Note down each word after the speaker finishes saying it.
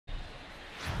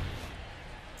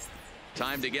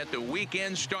Time to get the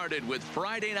weekend started with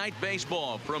Friday Night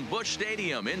Baseball from Busch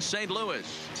Stadium in St.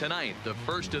 Louis. Tonight, the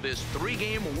first of this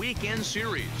 3-game weekend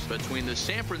series between the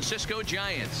San Francisco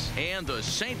Giants and the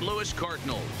St. Louis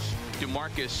Cardinals.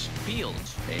 DeMarcus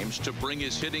Fields aims to bring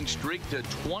his hitting streak to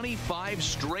 25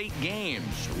 straight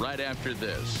games right after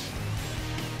this.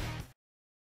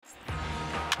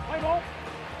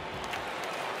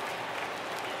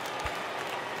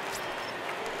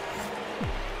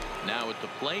 Now at the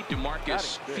plate,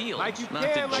 DeMarcus Fields. Not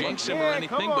to jinx him or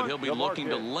anything, but he'll be looking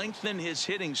to lengthen his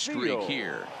hitting streak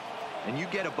here. And you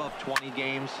get above 20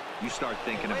 games, you start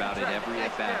thinking about it every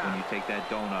at-bat when you take that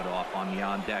donut off on the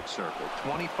on-deck circle.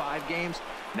 25 games,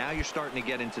 now you're starting to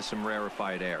get into some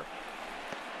rarefied air.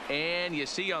 And you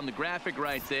see on the graphic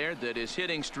right there that his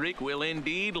hitting streak will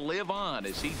indeed live on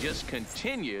as he just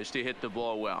continues to hit the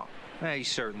ball well. Yeah, he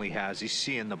certainly has. He's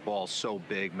seeing the ball so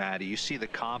big, Matty. You see the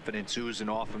confidence oozing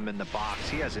off him in the box.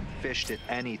 He hasn't fished at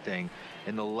anything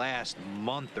in the last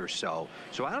month or so.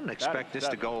 So I don't expect this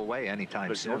to go away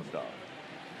anytime soon.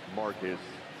 Marcus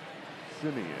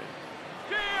Semien.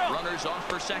 Runners off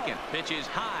for second. Pitch is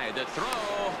high. The throw.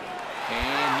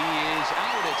 And he is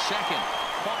out at second.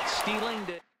 Caught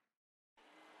stealing.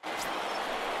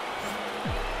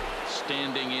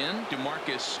 Standing in,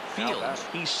 DeMarcus Fields.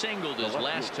 He singled his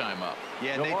last time up.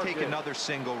 Yeah, and they take another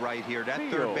single right here. That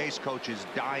third base coach is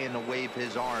dying to wave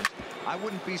his arms. I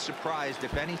wouldn't be surprised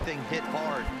if anything hit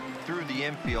hard through the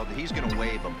infield. He's going to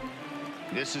wave them.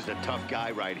 This is a tough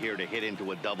guy right here to hit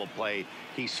into a double play.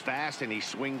 He's fast and he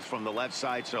swings from the left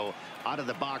side, so out of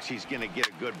the box he's going to get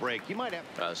a good break. You might have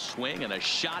a swing and a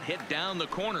shot hit down the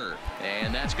corner,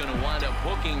 and that's going to wind up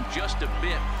hooking just a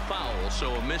bit foul,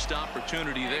 so a missed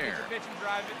opportunity there.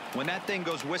 When that thing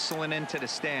goes whistling into the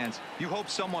stands, you hope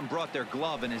someone brought their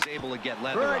glove and is able to get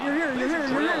leather on. You're here.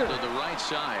 To the right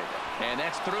side, and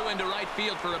that's through into right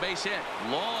field for a base hit.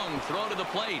 Long throw to the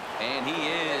plate, and he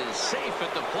is safe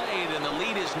at the plate, and the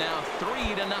lead is now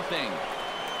 3-0.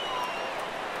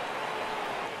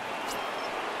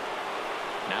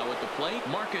 Now at the plate,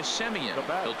 Marcus Semien.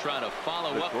 He'll try to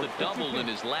follow up the double in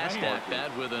his last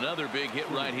at-bat with another big hit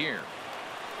right here.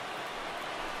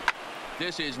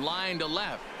 This is line to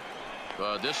left.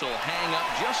 This will hang up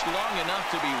just long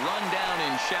enough to be run down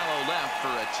in shallow left for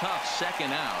a tough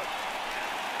second out.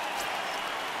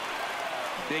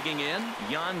 Digging in,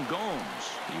 Yan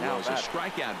Gomes. He was a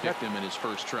strikeout victim in his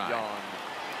first try.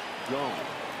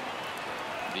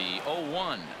 The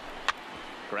 0-1.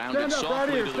 Grounded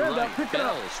softly to the right.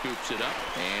 Bell scoops it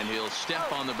up, and he'll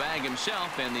step on the bag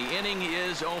himself, and the inning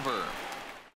is over.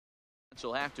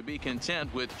 He'll have to be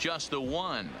content with just the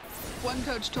one. One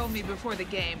coach told me before the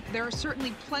game, there are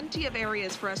certainly plenty of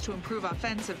areas for us to improve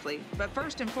offensively, but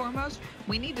first and foremost,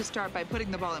 we need to start by putting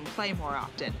the ball in play more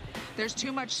often. There's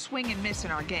too much swing and miss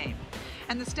in our game.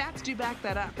 And the stats do back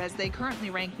that up, as they currently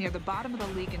rank near the bottom of the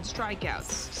league in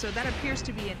strikeouts, so that appears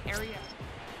to be an area.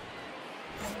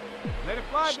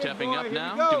 Stepping up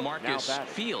now, DeMarcus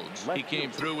Fields. He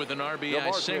came through with an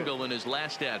RBI single in his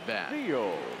last at-bat.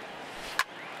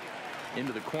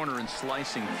 Into the corner and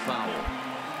slicing foul.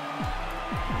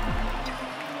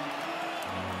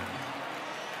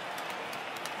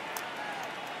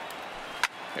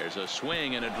 There's a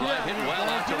swing and a drive hit well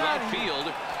out to right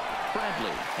field.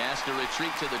 Bradley has to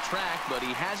retreat to the track, but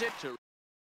he has it to.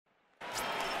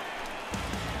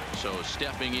 So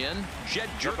stepping in, Jed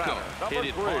Jerko hit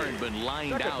it hard, but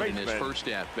lined out in his first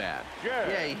at-bat.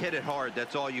 Yeah, he hit it hard.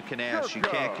 That's all you can ask. You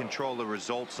can't control the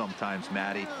result sometimes,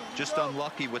 Matty. Just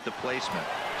unlucky with the placement.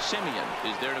 Semien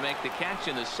is there to make the catch,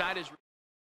 and the side is.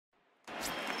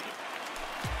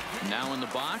 Now in the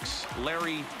box,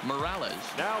 Larry Morales.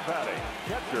 Now batting,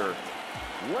 catcher,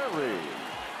 Larry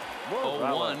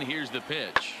Morales. 0-1, here's the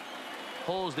pitch.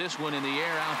 Pulls this one in the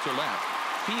air out to left.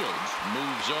 Fields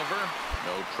moves over.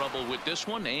 No trouble with this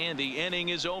one, and the inning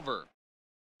is over.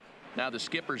 Now the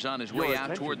skipper's on his way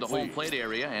out toward the home plate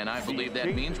area, and I believe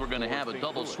that means we're going to have a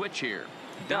double switch here.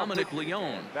 Dominic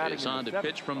Leone is on to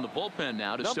pitch from the bullpen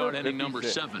now to start inning number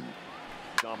 7.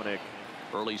 Dominic.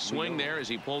 Early swing there as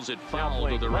he pulls it foul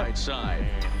to the right side.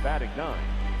 And batting 9,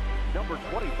 number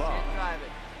 25,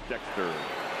 Dexter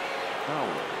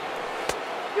Howard.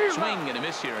 Swing and a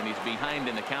miss here, and he's behind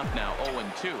in the count now,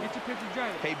 0-2.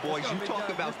 Hey, boys, you talk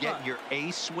about getting your A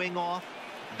swing off.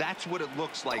 That's what it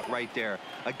looks like right there.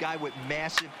 A guy with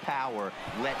massive power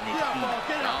letting it eat.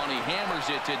 And he hammers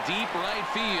it to deep right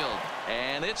field.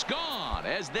 And it's gone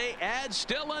as they add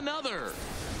still another.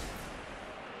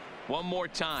 One more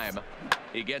time.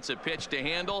 He gets a pitch to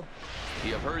handle.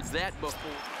 You have heard that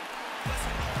before.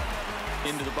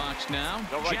 Into the box now,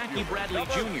 Jackie Bradley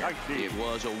Jr. It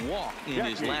was a walk in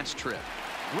his last trip.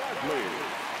 Bradley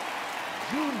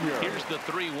Jr. Here's the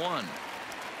 3-1.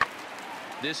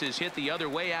 This is hit the other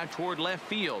way out toward left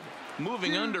field.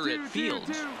 Moving under it,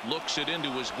 Fields looks it into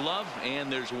his glove,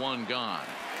 and there's one gone.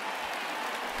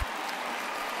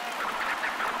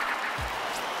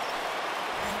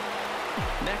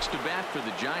 Next to bat for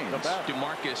the Giants,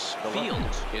 DeMarcus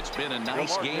Fields. It's been a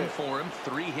nice game for him.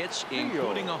 3 hits,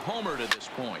 including a homer to this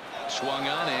point. Swung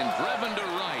on and driven to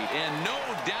right, and no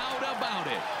doubt about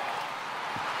it.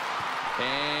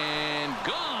 And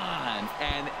gone.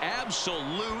 An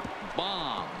absolute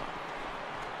bomb.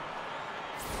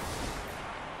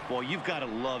 Well, you've got to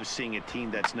love seeing a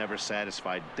team that's never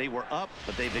satisfied. They were up,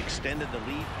 but they've extended the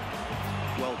lead.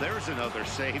 Well, there's another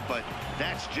save, but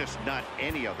that's just not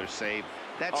any other save.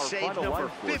 That's save number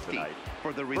 50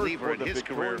 for the reliever in his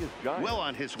career. Well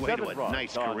on his way to a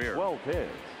nice career.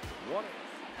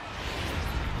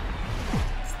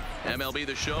 MLB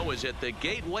The Show is at the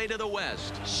gateway to the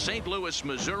West, St. Louis,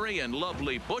 Missouri, and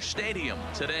lovely Busch Stadium.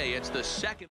 Today, it's the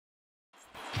second.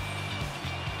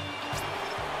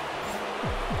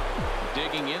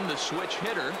 Digging in the switch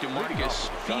hitter, DeMarcus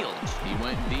Fields. He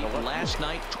went deep last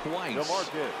night twice.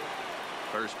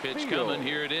 First pitch coming.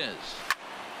 Here it is.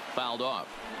 Fouled off.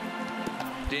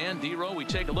 Dan, D-Row, we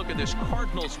take a look at this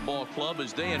Cardinals ball club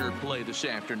as they enter play this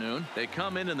afternoon. They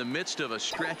come in the midst of a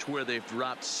stretch where they've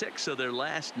dropped 6 of their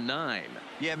last 9.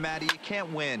 Yeah, Matty, you can't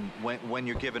win when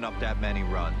you're giving up that many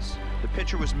runs. The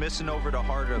pitcher was missing over the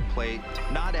heart of the plate,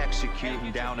 not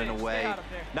executing down and away,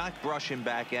 not brushing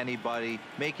back anybody,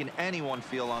 making anyone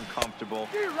feel uncomfortable.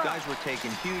 Guys were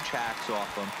taking huge hacks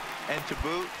off them. And to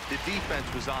boot, the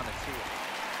defense was on its heels.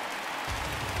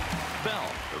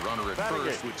 Bell, the runner at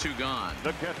first with 2 gone.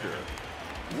 The catcher,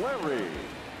 Larry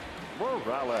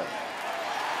Morales.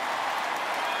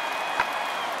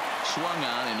 Swung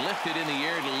on and lifted in the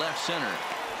air to left center.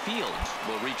 Fields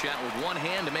will reach out with one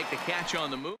hand to make the catch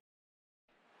on the move.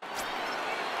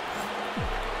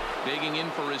 Digging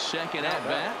in for his second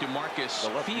at-bat, DeMarcus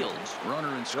Fields,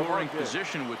 runner in scoring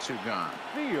position with 2 gone.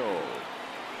 Fields.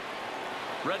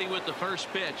 Ready with the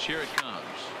first pitch. Here it comes.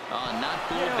 Not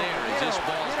fooled there as this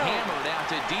ball's hammered out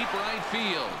to deep right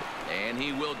field. And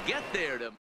he will get there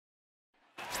to...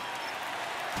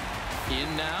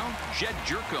 In now, Jed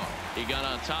Jerko. He got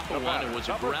on top of one and was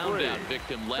a ground out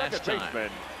victim last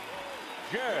time.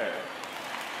 Jed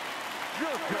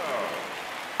Jerko.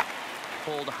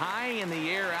 Pulled high in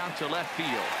the air out to left field.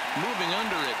 Moving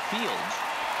under it, Fields.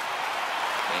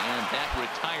 And that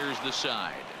retires the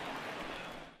side.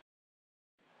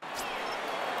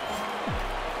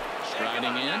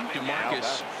 Striding in,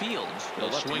 DeMarcus Fields.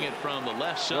 He'll swing it from the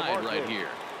left side right here.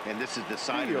 And this is the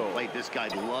side of the plate this guy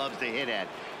loves to hit at.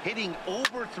 Hitting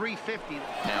over 350.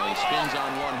 Now he spins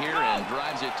on one here and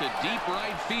drives it to deep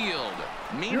right field.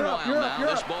 Meanwhile, now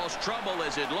this ball's trouble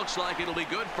as it looks like it'll be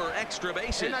good for extra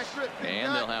bases.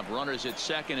 And they'll have runners at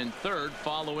second and third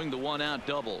following the one-out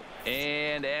double.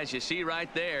 And as you see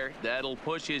right there, that'll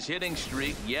push his hitting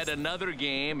streak yet another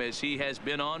game as he has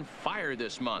been on fire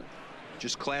this month.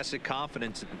 Just classic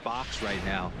confidence at the box right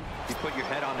now. You put your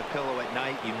head on the pillow at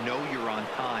night, you know you're on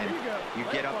time. You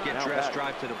get up, get dressed,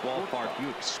 drive to the ballpark, you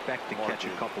expect to catch a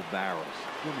couple barrels.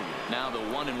 Now the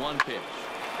 1-1 pitch.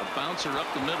 A bouncer up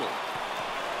the middle.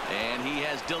 And he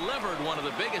has delivered one of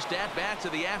the biggest at-bats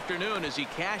of the afternoon as he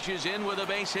cashes in with a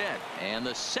base hit. And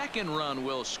the second run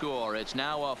will score. It's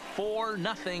now a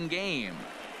 4-0 game.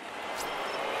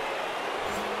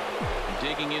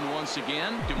 Digging in once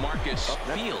again, DeMarcus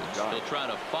Fields. He'll try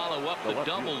to follow up the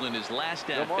double in his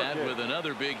last at-bat with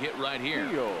another big hit right here.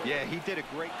 Yeah, he did a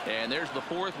great. And there's the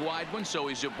 4th wide one, so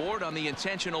he's aboard on the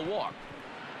intentional walk.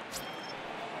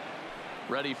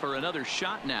 Ready for another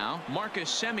shot now, Marcus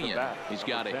Semien. He's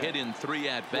got a hit in 3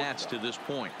 at-bats to this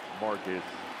point. Marcus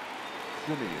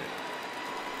Semien.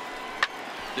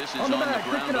 This is on the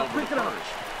ground over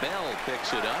first. Bell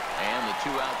picks it up, and the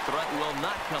 2-out threat will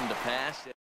not come to pass.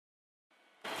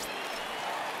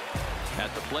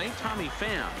 At the plate, Tommy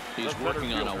Pham. He's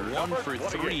working on a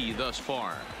 1-for-3 thus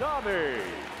far. Tommy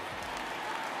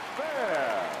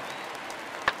Pham.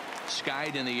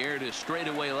 Skied in the air to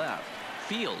straightaway left.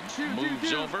 Fields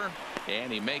moves over,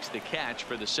 and he makes the catch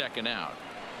for the second out.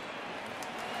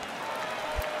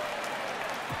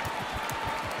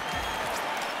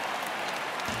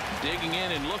 Digging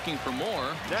in and looking for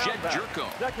more, Jed Jerko.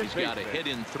 He's got a hit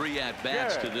in 3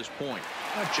 at-bats to this point.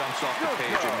 Jumps off the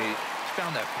page at me.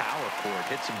 Found that power chord,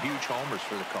 hit some huge homers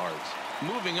for the Cards.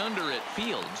 Moving under it,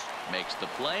 Fields makes the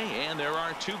play, and there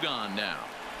are 2 gone now.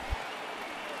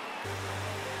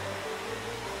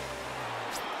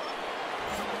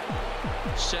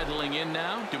 Settling in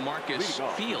now, DeMarcus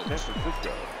Fields.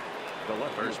 The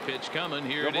left First pitch coming.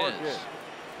 Here it is.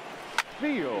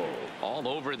 Field. All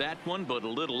over that one, but a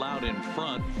little out in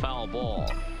front. Foul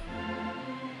ball.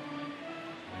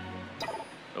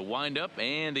 The windup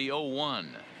and the 0-1.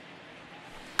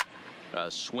 A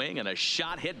swing and a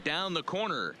shot hit down the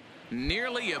corner.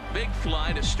 Nearly a big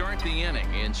fly to start the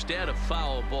inning instead of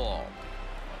foul ball.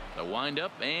 The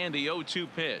windup and the 0-2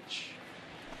 pitch.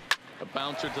 A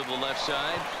bouncer to the left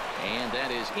side, and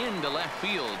that is into left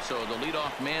field. So the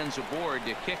leadoff man's aboard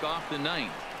to kick off the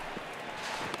ninth.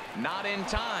 Not in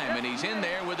time, and he's in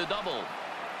there with a double.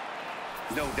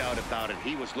 No doubt about it.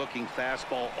 He was looking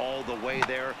fastball all the way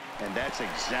there, and that's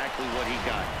exactly what he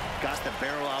got. Got the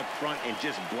barrel out front and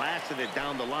just blasted it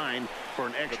down the line for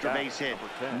an extra base hit.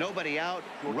 Nobody out,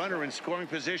 runner in scoring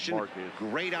position.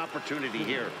 Great opportunity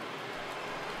here.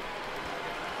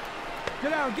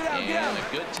 Get out, get out, get out.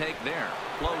 And a good take there.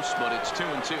 Close, but it's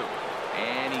 2-2.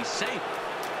 And he's safe.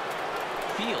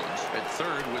 Fields at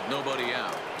third with nobody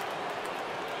out.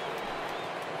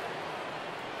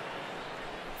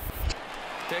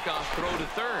 Pickoff throw to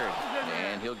third.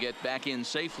 And he'll get back in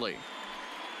safely.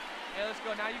 Hey, let's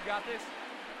go. Now you got this.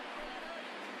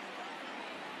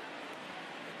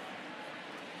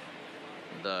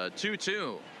 The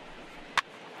 2-2.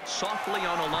 Softly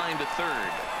on a line to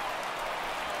third.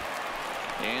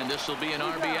 And this will be an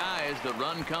RBI as the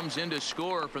run comes in to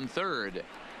score from third.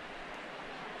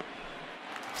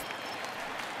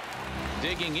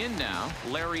 Digging in now,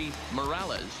 Larry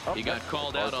Morales. He got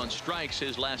called out on strikes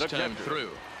his last time through.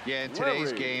 Yeah, in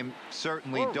today's game,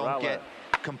 certainly don't get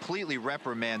completely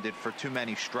reprimanded for too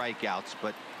many strikeouts,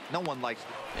 but no one likes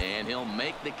it. And he'll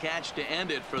make the catch to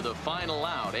end it for the final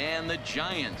out. And the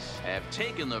Giants have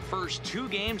taken the first 2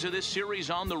 games of this series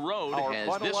on the road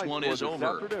as this one is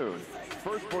over.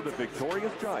 First for the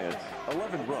victorious Giants,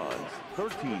 11 runs,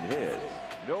 13 hits,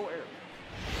 no errors.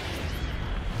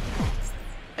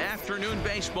 Afternoon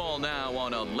baseball now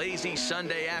on a lazy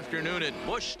Sunday afternoon at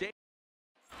Busch Stadium.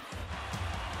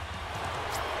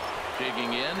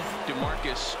 Digging in,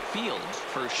 DeMarcus Fields.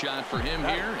 First shot for him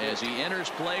here as he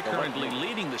enters play, currently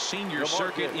leading the senior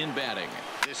circuit in batting.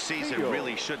 This season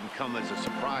really shouldn't come as a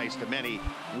surprise to many.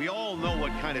 We all know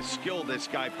what kind of skill this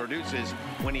guy produces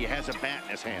when he has a bat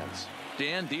in his hands.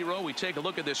 Dan, D-Row, we take a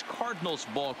look at this Cardinals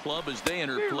ball club as they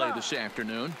enter play this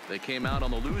afternoon. They came out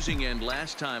on the losing end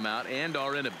last time out and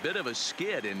are in a bit of a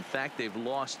skid. In fact, they've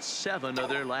lost 7 of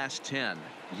their last 10.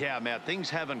 Yeah, Matt, things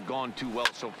haven't gone too well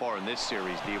so far in this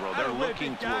series, D-Row. They're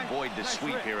looking to avoid the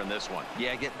sweep here in this one.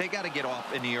 Yeah, they got to get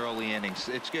off in the early innings.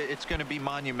 It's going to be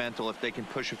monumental if they can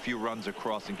push a few runs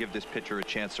across and give this pitcher a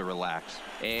chance to relax.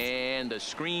 And the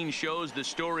screen shows the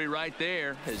story right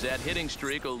there as that hitting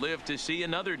streak will live to see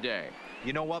another day.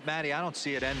 You know what, Matty? I don't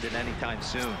see it ending anytime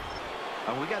soon.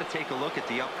 We got to take a look at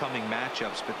the upcoming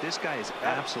matchups, but this guy is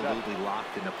absolutely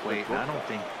locked in the plate, and I don't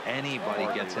think anybody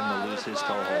gets him to lose his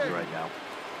toehold right now.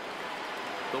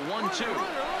 The 1-2.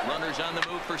 Runners on the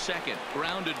move for second.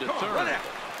 Grounded to third.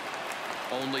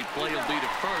 Only play will be to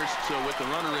first, so with the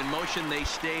runner in motion, they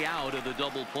stay out of the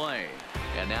double play.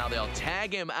 And now they'll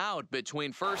tag him out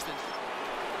between first and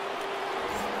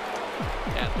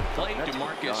at the plate,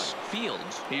 DeMarcus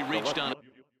Fields. He reached on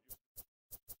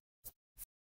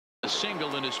a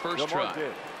single in his first try.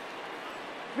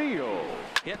 Field.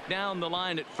 Hit down the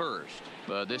line at first,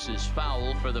 but this is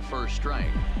foul for the first strike.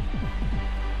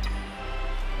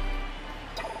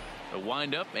 The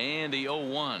windup and the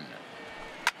 0-1.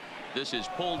 This is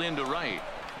pulled into right.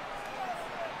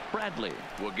 Bradley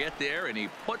will get there, and he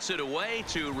puts it away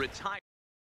to retire.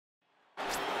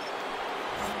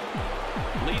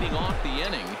 Leading off the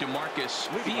inning, DeMarcus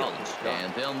Fields,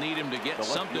 and they'll need him to get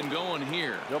something going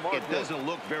here. It doesn't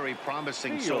look very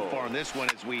promising so far in this one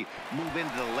as we move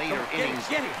into the later innings.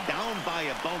 Down by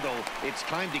a bundle, it's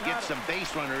time to get some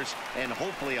base runners and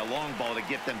hopefully a long ball to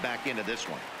get them back into this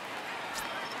one.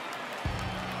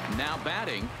 Now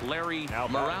batting, Larry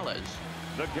Morales.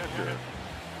 The catcher,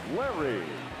 Larry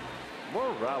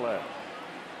Morales.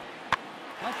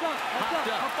 Popped up,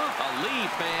 a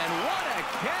leap, and what a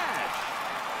catch!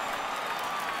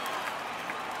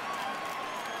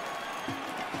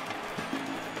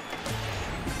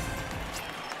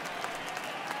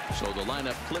 So the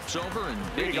lineup flips over and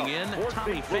digging in,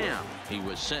 Tommy Pham. He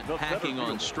was sent packing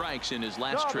on strikes in his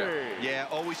last trip. Yeah,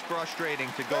 always frustrating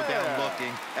to go down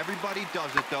looking. Everybody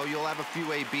does it, though. You'll have a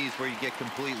few ABs where you get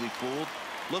completely fooled.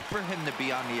 Look for him to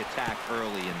be on the attack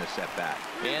early in the set-back.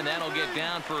 And that'll get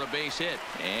down for a base hit.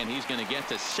 And he's going to get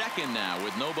to second now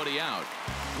with nobody out.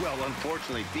 Well,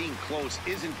 unfortunately, being close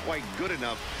isn't quite good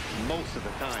enough most of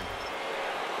the time.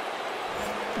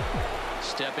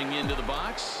 Stepping into the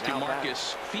box to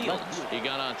Marcus Fields. He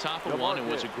got on top of one and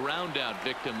was a ground out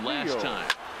victim last time.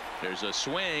 There's a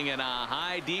swing and a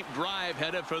high deep drive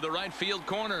headed for the right field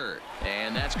corner,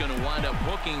 and that's going to wind up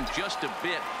hooking just a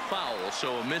bit foul,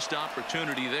 so a missed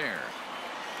opportunity there.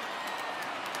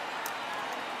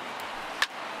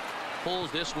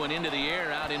 Pulls this one into the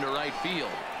air out into right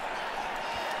field.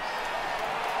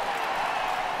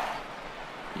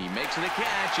 He makes the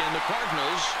catch, and the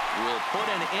Cardinals will put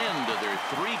an end to their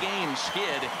 3-game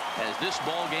skid as this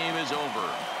ball game is over.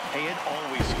 Hey, it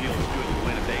always feels good to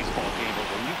win a baseball game, but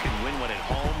when you can win one at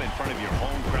home in front of your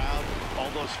home crowd,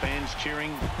 all those fans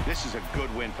cheering, this is a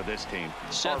good win for this team.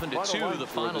 7-2, the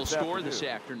final score this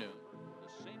afternoon.